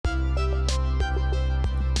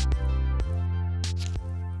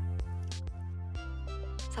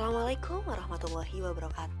Assalamualaikum warahmatullahi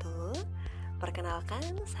wabarakatuh. Perkenalkan,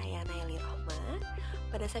 saya Mengalirkan Rasa.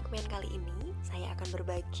 Pada segmen kali ini, saya akan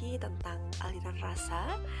berbagi tentang aliran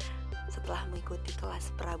rasa setelah mengikuti kelas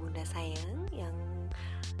PraBunsay yang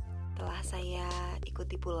telah saya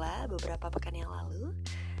ikuti pula beberapa pekan yang lalu.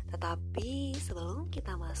 Tetapi sebelum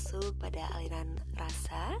kita masuk pada aliran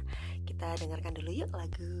rasa, kita dengarkan dulu yuk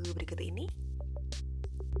lagu berikut ini.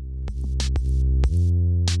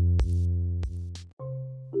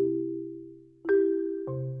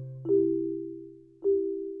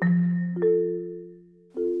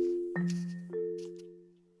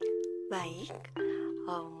 Baik,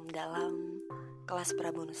 dalam kelas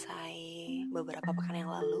PraBunsay beberapa pekan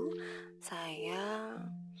yang lalu, saya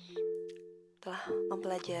telah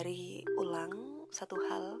mempelajari ulang satu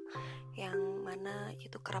hal yang mana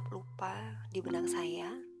itu kerap lupa di benak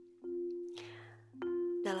saya.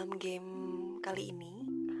 Dalam game kali ini,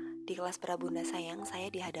 di kelas PraBunsay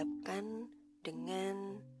saya dihadapkan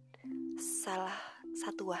dengan salah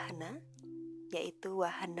satu wahana, yaitu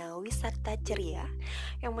wahana wisata ceria,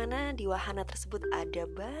 yang mana di wahana tersebut ada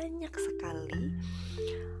banyak sekali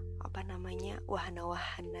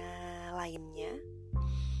wahana-wahana lainnya.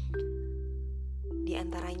 Di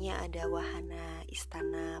antaranya ada wahana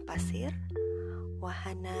istana pasir,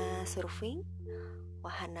 wahana surfing,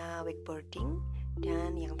 wahana wakeboarding,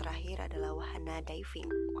 dan yang terakhir adalah wahana diving.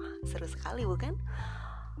 Wah, seru sekali bukan?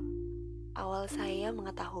 Awal saya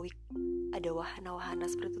mengetahui ada wahana-wahana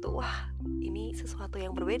seperti itu, wah, ini sesuatu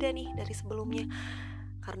yang berbeda nih dari sebelumnya.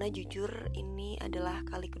 Karena jujur ini adalah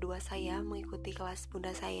kali kedua saya mengikuti kelas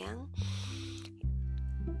Bunda Sayang.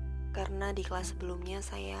 Karena di kelas sebelumnya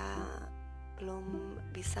saya belum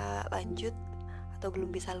bisa lanjut atau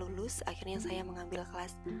belum bisa lulus, akhirnya saya mengambil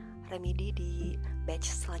kelas remedi di batch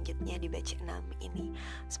selanjutnya, di batch 6 ini.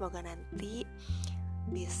 Semoga nanti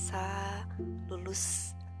bisa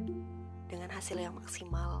lulus dengan hasil yang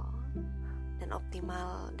maksimal dan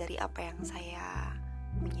optimal dari apa yang saya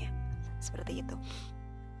punya. Seperti itu.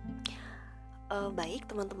 Baik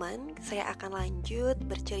teman-teman, saya akan lanjut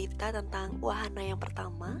bercerita tentang wahana yang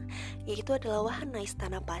pertama, yaitu adalah wahana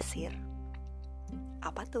istana pasir.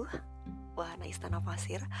 Apa tuh wahana istana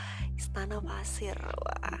pasir? Istana pasir,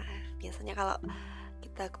 wah, biasanya kalau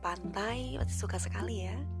kita ke pantai pasti suka sekali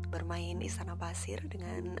ya bermain istana pasir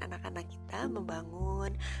dengan anak-anak kita,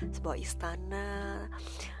 membangun sebuah istana,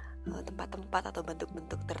 tempat-tempat atau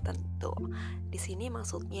bentuk-bentuk tertentu. Di sini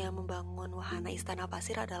maksudnya membangun wahana istana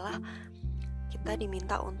pasir adalah kita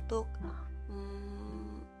diminta untuk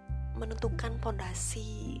menentukan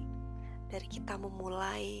pondasi dari kita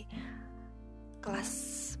memulai kelas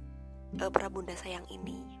PraBunsay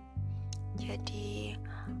ini. Jadi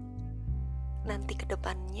nanti ke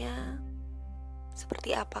depannya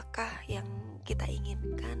seperti apakah yang kita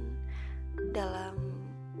inginkan dalam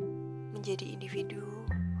menjadi individu,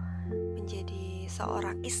 menjadi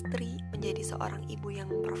seorang istri, menjadi seorang ibu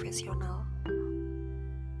yang profesional.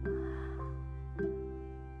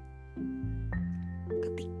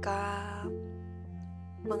 Ketika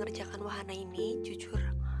mengerjakan wahana ini, jujur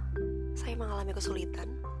saya mengalami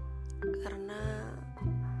kesulitan karena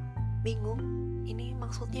bingung ini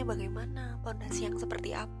maksudnya bagaimana, pondasi yang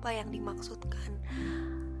seperti apa yang dimaksudkan.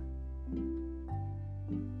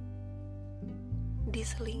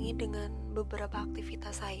 Diselingi dengan beberapa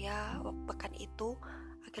aktivitas saya pekan itu,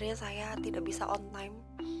 akhirnya saya tidak bisa on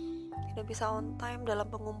time dalam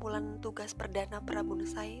pengumpulan tugas perdana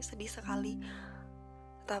PraBunsay. Sedih sekali,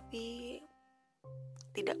 tapi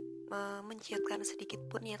tidak menciutkan sedikit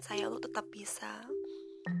pun niat saya untuk tetap bisa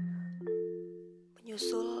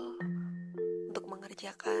menyusul untuk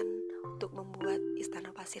mengerjakan, untuk membuat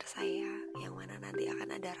istana pasir saya, yang mana nanti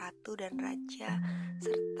akan ada ratu dan raja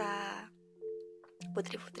serta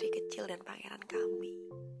putri-putri kecil dan pangeran kami.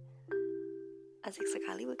 Asik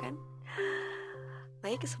sekali bukan?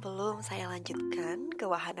 Baik, sebelum saya lanjutkan ke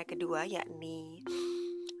wahana kedua, yakni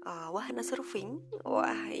wahana surfing.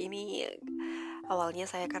 Wah, ini awalnya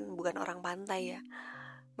saya kan bukan orang pantai ya.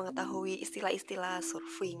 Mengetahui istilah-istilah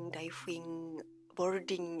surfing, diving,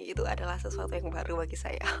 boarding itu adalah sesuatu yang baru bagi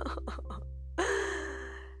saya.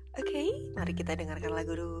 Oke, mari kita dengarkan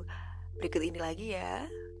lagu berikut ini lagi ya,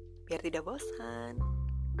 biar tidak bosan.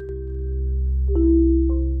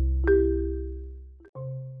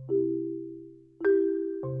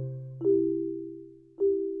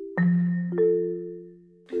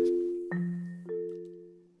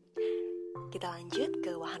 Kita lanjut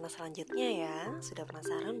ke wahana selanjutnya ya. Sudah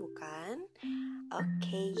penasaran bukan?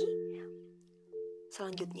 Oke.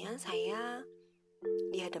 Selanjutnya saya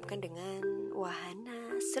dihadapkan dengan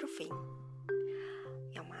wahana surfing,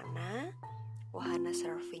 yang mana wahana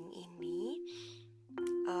surfing ini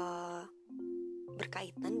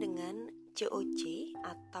berkaitan dengan COC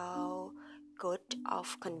atau Code of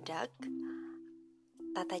Conduct,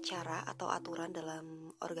 tata cara atau aturan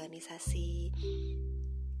dalam organisasi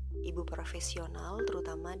ibu profesional,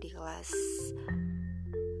 terutama di kelas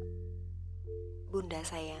Bunda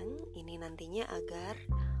Sayang. Ini nantinya agar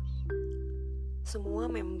semua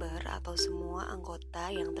member atau semua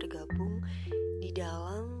anggota yang tergabung di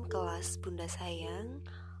dalam kelas Bunda Sayang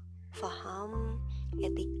paham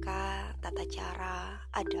etika, tata cara,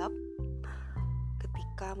 adab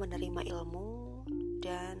ketika menerima ilmu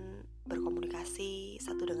dan berkomunikasi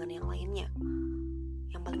satu dengan yang lainnya.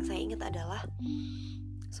 Yang paling saya ingat adalah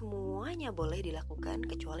semuanya boleh dilakukan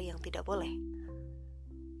kecuali yang tidak boleh.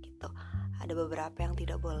 Gitu. Ada beberapa yang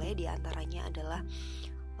tidak boleh, diantaranya adalah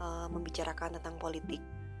membicarakan tentang politik,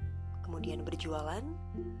 kemudian berjualan,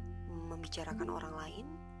 membicarakan orang lain,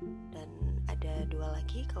 dan ada 2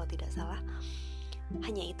 lagi kalau tidak salah.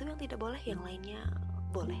 Hanya itu yang tidak boleh, yang lainnya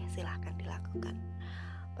boleh, silahkan dilakukan.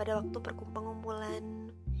 Pada waktu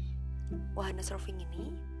pengumpulan wahana surfing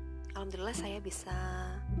ini, alhamdulillah saya bisa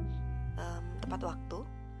tepat waktu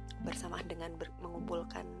bersamaan dengan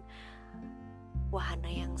mengumpulkan wahana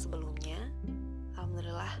yang sebelumnya.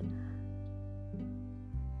 Alhamdulillah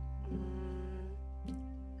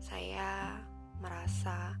saya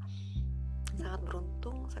merasa sangat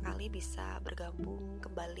beruntung sekali bisa bergabung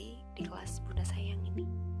kembali di kelas Bunda Sayang ini.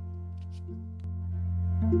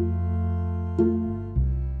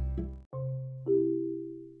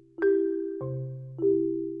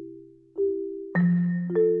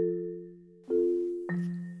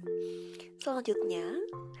 Selanjutnya,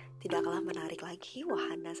 tidak kalah menarik lagi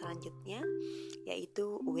wahana selanjutnya,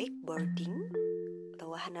 yaitu wakeboarding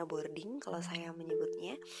atau wahana boarding kalau saya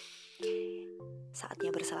menyebutnya.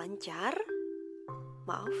 Saatnya berselancar.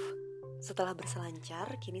 Setelah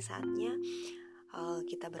berselancar, kini saatnya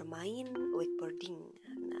kita bermain wakeboarding.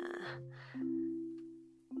 Nah,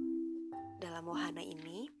 dalam wahana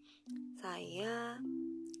ini saya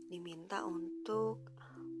diminta untuk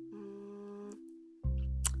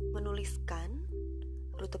menuliskan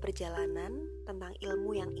rute perjalanan tentang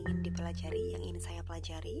ilmu yang ingin dipelajari, yang ingin saya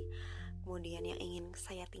pelajari, kemudian yang ingin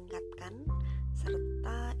saya tingkatkan,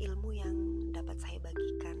 serta ilmu yang dapat saya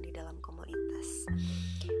bagikan di dalam komunitas.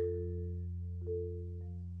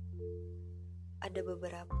 Ada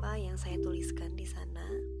beberapa yang saya tuliskan di sana.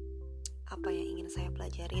 Apa yang ingin saya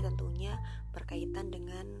pelajari tentunya berkaitan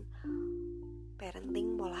dengan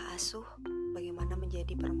parenting, pola asuh, bagaimana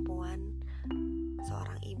menjadi perempuan,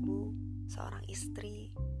 seorang ibu, seorang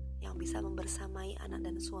istri yang bisa membersamai anak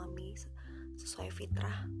dan suami sesuai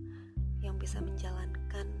fitrah, yang bisa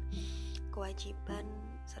menjalankan kewajiban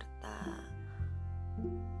serta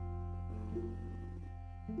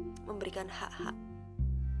memberikan hak-hak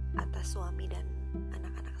atas suami dan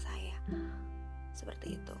anak-anak saya.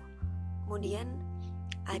 Seperti itu. Kemudian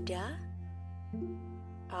ada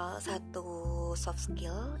satu soft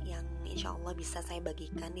skill yang insya Allah bisa saya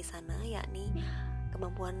bagikan di sana, yakni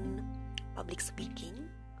kemampuan public speaking.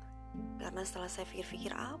 Karena setelah saya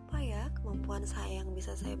pikir-pikir, apa ya kemampuan saya yang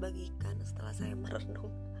bisa saya bagikan, setelah saya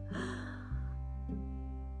merenung,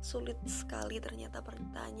 sulit sekali ternyata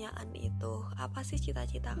pertanyaan itu. Apa sih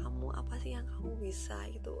cita-cita kamu? Apa sih yang kamu bisa?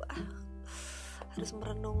 Gitu. Harus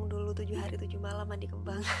merenung dulu 7 hari 7 malam mandi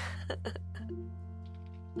kembang.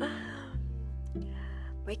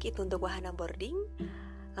 Baik, itu untuk wahana boarding.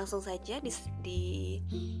 Langsung saja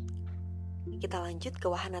kita lanjut ke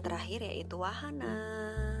wahana terakhir, yaitu wahana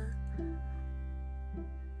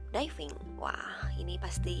diving. Wah, ini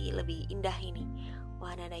pasti lebih indah ini.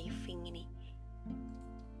 Wahana diving ini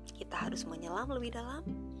kita harus menyelam lebih dalam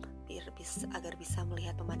agar bisa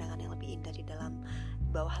melihat pemandangan yang lebih indah di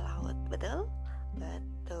bawah laut. Betul?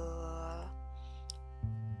 Betul.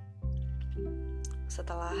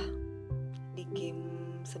 Setelah di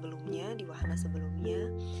game sebelumnya, di wahana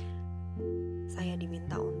sebelumnya, saya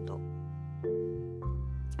diminta untuk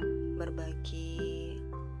berbagi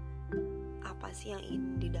apa sih yang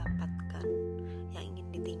ingin didapatkan, yang ingin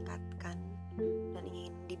ditingkatkan, dan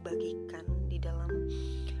ingin dibagikan di dalam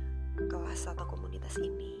kelas atau komunitas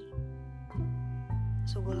ini.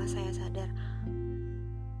 Sungguhlah saya sadar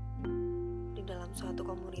di dalam suatu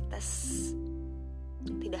komunitas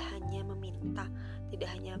tidak hanya meminta, tidak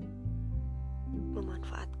hanya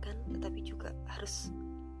memanfaatkan, tetapi juga harus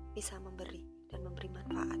bisa memberi dan memberi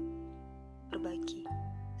manfaat, berbagi,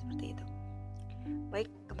 seperti itu. Baik,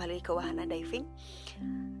 kembali ke wahana diving.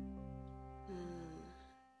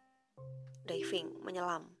 Diving,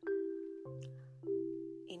 menyelam.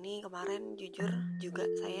 Ini kemarin jujur juga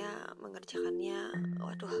saya mengerjakannya,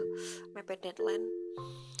 mepet deadline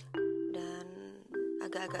dan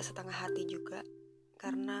agak-agak setengah hati juga.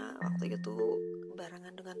 karena waktu itu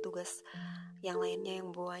barengan dengan tugas yang lainnya yang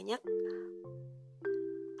banyak.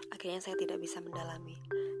 Akhirnya saya tidak bisa mendalami,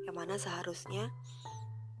 yang mana seharusnya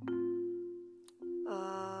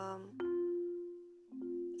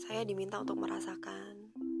saya diminta untuk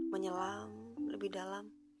merasakan, menyelam lebih dalam.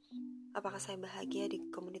 Apakah saya bahagia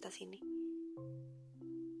di komunitas ini?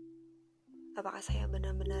 Apakah saya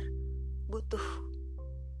benar-benar butuh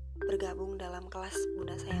bergabung dalam kelas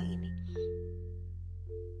Bunda Sayang ini?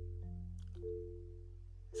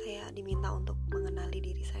 Saya diminta untuk mengenali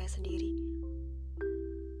diri saya sendiri.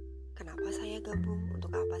 Kenapa saya gabung?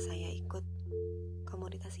 Untuk apa saya ikut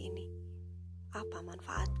komunitas ini? Apa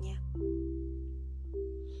manfaatnya?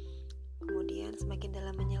 Kemudian semakin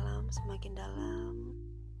dalam menyelam, semakin dalam.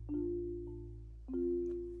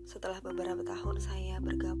 Setelah beberapa tahun saya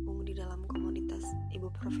bergabung di dalam komunitas ibu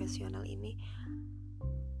profesional ini,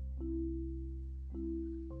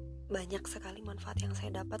 banyak sekali manfaat yang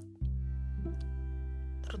saya dapat.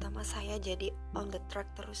 Terutama saya jadi on the track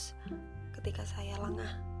terus ketika saya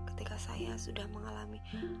lengah, ketika saya sudah mengalami.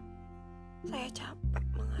 Saya capek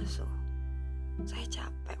mengasuh, saya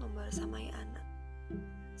capek membersamai anak.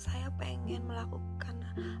 Saya pengen melakukan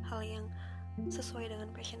hal yang sesuai dengan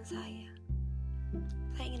passion saya.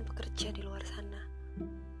 Saya ingin bekerja di luar sana.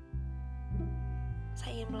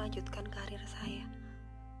 Saya ingin melanjutkan karir saya.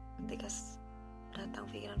 Ketika datang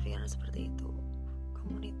pikiran-pikiran seperti itu,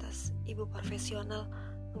 komunitas ibu profesional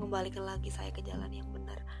mengembalikan lagi saya ke jalan yang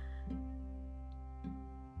benar.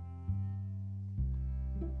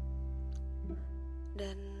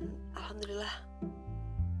 Dan alhamdulillah,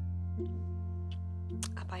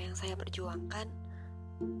 apa yang saya perjuangkan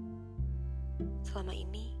selama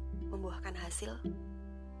ini membuahkan hasil.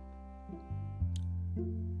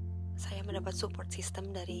 Saya mendapat support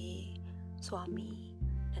system dari suami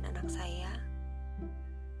dan anak saya.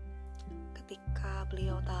 Ketika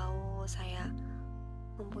beliau tahu saya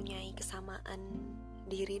mempunyai kesamaan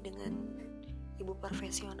diri dengan ibu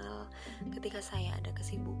profesional, ketika saya ada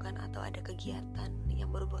kesibukan atau ada kegiatan yang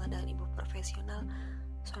berhubungan dengan ibu profesional,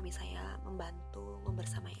 suami saya membantu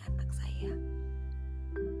membersamai anak saya.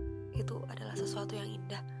 Itu adalah sesuatu yang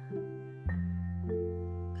indah.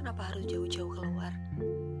 Kenapa harus jauh-jauh keluar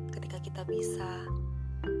ketika kita bisa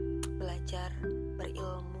belajar,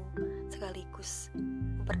 berilmu, sekaligus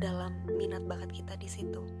memperdalam minat bakat kita di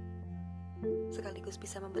situ, sekaligus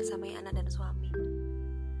bisa membersamai anak dan suami.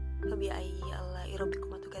 Fabi'ayyi ala'i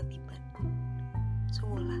rabbikum tukadziban.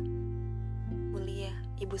 Sungguhlah mulia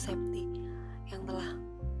Ibu Septi yang telah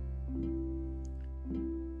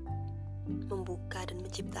membuka dan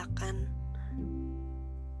menciptakan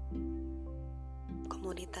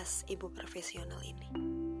komunitas ibu profesional ini.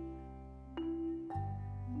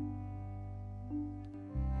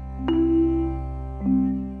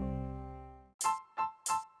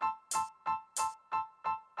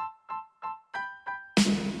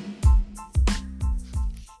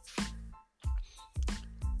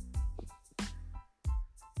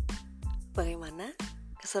 Bagaimana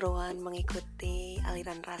keseruan mengikuti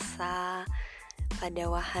aliran rasa pada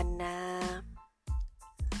wahana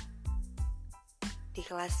di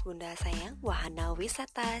kelas Bunda Sayang, wahana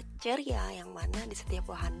wisata ceria, yang mana di setiap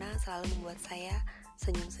wahana selalu membuat saya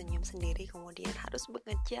senyum-senyum sendiri, kemudian harus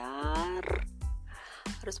mengejar,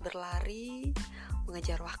 harus berlari,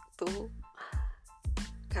 mengejar waktu.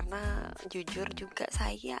 Karena jujur juga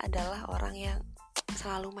saya adalah orang yang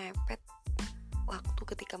selalu mepet waktu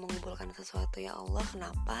ketika mengumpulkan sesuatu. Ya Allah,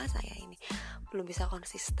 kenapa saya ini belum bisa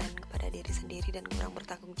konsisten kepada diri sendiri dan kurang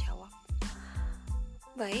bertanggung jawab.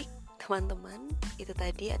 Baik teman-teman, itu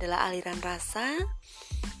tadi adalah aliran rasa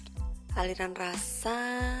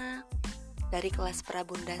dari kelas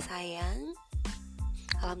PraBunsay Sayang.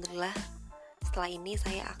 Alhamdulillah, setelah ini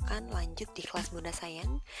saya akan lanjut di kelas Bunda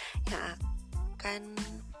Sayang yang akan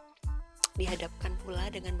dihadapkan pula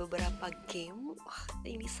dengan beberapa game. Wah,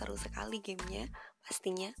 ini seru sekali gamenya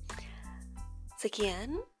pastinya.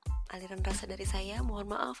 Sekian aliran rasa dari saya.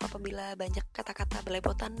 Mohon maaf apabila banyak kata-kata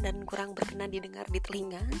belepotan dan kurang berkenan didengar di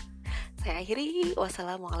telinga. Saya akhiri.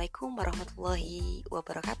 Wassalamualaikum warahmatullahi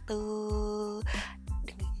wabarakatuh.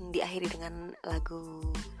 Diakhiri dengan lagu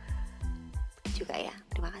juga ya.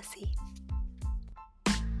 Terima kasih.